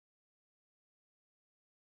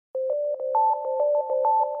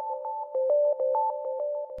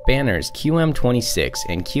Banner's QM26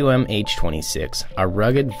 and QMH26 are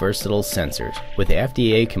rugged, versatile sensors with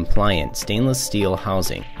FDA-compliant stainless steel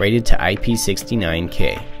housing rated to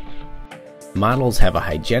IP69K. Models have a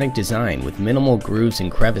hygienic design with minimal grooves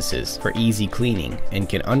and crevices for easy cleaning and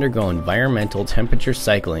can undergo environmental temperature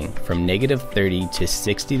cycling from -30 to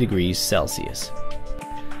 60 degrees Celsius.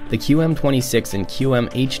 The QM26 and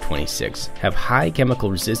QMH26 have high chemical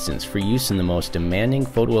resistance for use in the most demanding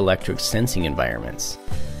photoelectric sensing environments.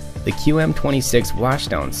 The QM26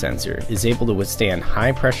 washdown sensor is able to withstand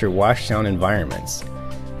high-pressure washdown environments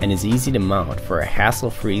and is easy to mount for a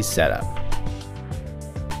hassle-free setup.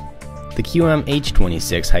 The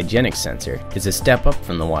QMH26 hygienic sensor is a step up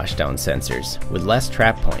from the washdown sensors with less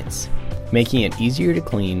trap points, making it easier to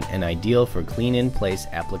clean and ideal for clean-in-place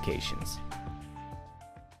applications.